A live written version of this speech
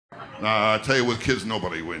Nah, I tell you, with kids,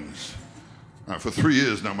 nobody wins. For 3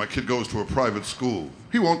 years now, my kid goes to a private school.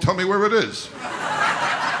 He won't tell me where it is.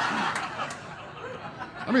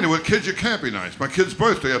 I mean, with kids, you can't be nice. My kid's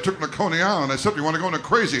birthday, I took him to Coney Island. I said, you want to go in a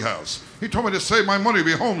crazy house? He told me to save my money,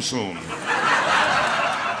 be home soon.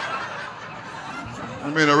 I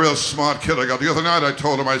mean, a real smart kid I got. The other night I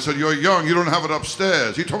told him, I said, you're young, you don't have it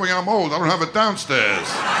upstairs. He told me I'm old, I don't have it downstairs.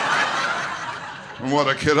 And what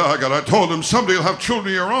a kid I got. I told him, someday you'll have children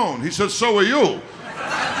of your own. He said, so are you.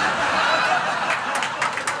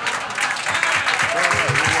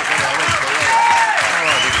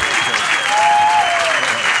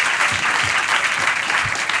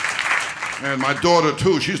 And my daughter,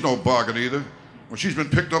 too, she's no bargain either. When she's been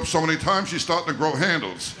picked up so many times, she's starting to grow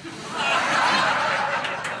handles.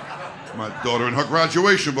 My daughter, in her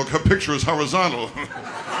graduation book, her picture is horizontal.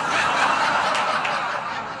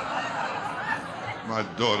 My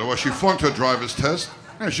daughter, well, she flunked her driver's test,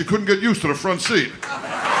 and she couldn't get used to the front seat.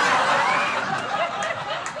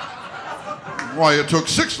 Why, it took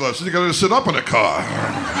 6 lessons to get her to sit up in a car.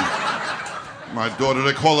 My daughter,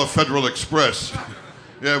 they call her Federal Express.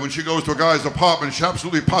 Yeah, when she goes to a guy's apartment, she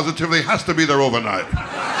absolutely positively has to be there overnight.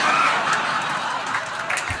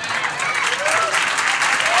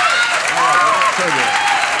 Thank you.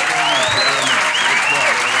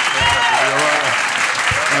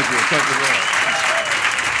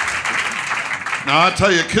 Now, I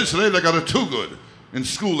tell you, kids today, they got it too good. In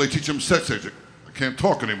school, they teach them sex education. I can't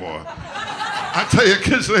talk anymore. I tell you,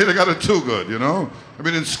 kids today, they got it too good, you know? I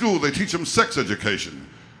mean, in school, they teach them sex education.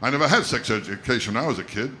 I never had sex education when I was a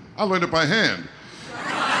kid. I learned it by hand.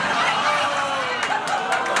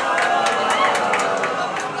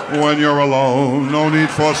 When you're alone, no need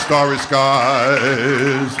for starry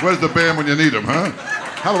skies. Where's the band when you need them, huh?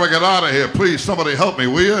 How do I get out of here? Please, somebody help me,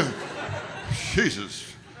 will you? Jesus.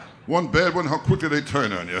 One bad one, how quickly they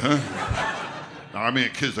turn on you, huh? Now, I mean,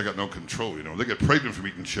 kids, they got no control, you know. They get pregnant from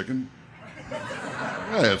eating chicken.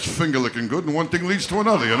 Yeah, it's finger-licking good, and one thing leads to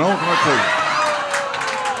another, you know? What can I tell you?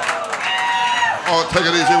 Oh, take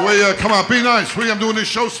it easy, will you? Come on, be nice, will you? I'm doing this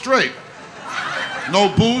show straight. No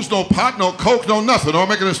booze, no pot, no coke, no nothing. No, I'm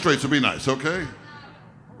making it straight, so be nice, okay?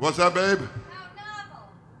 What's that, babe?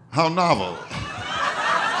 How novel?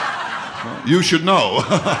 You should know.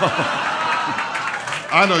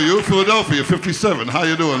 I know you, Philadelphia, 57. How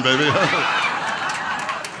you doing, baby?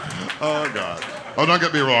 Oh, God. Oh, don't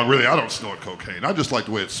get me wrong, really, I don't snort cocaine. I just like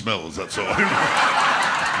the way it smells, that's all.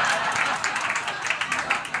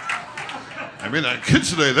 I mean, kids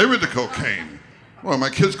today, they read the cocaine. Well, in my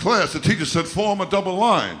kid's class, the teacher said, form a double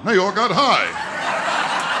line. They all got high.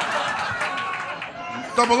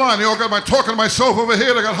 Double line, they all got my talking to myself over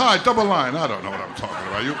here, they got high. Double line, I don't know what I'm talking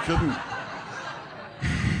about. Are you kidding?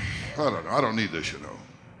 I don't know, I don't need this, you know.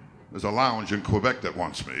 There's a lounge in Quebec that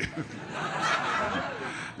wants me.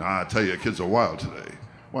 Nah, I tell you, kids are wild today.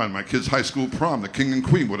 Why, in my kid's high school prom, the king and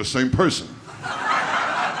queen were the same person.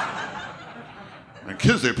 And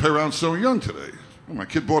kids, they play around so young today. Well, my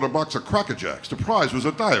kid bought a box of Cracker Jacks. The prize was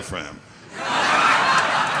a diaphragm. Now,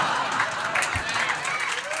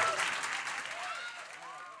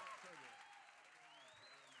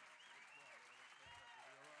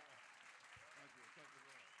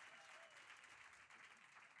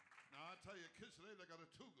 I tell you, kids today, they got it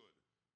too good.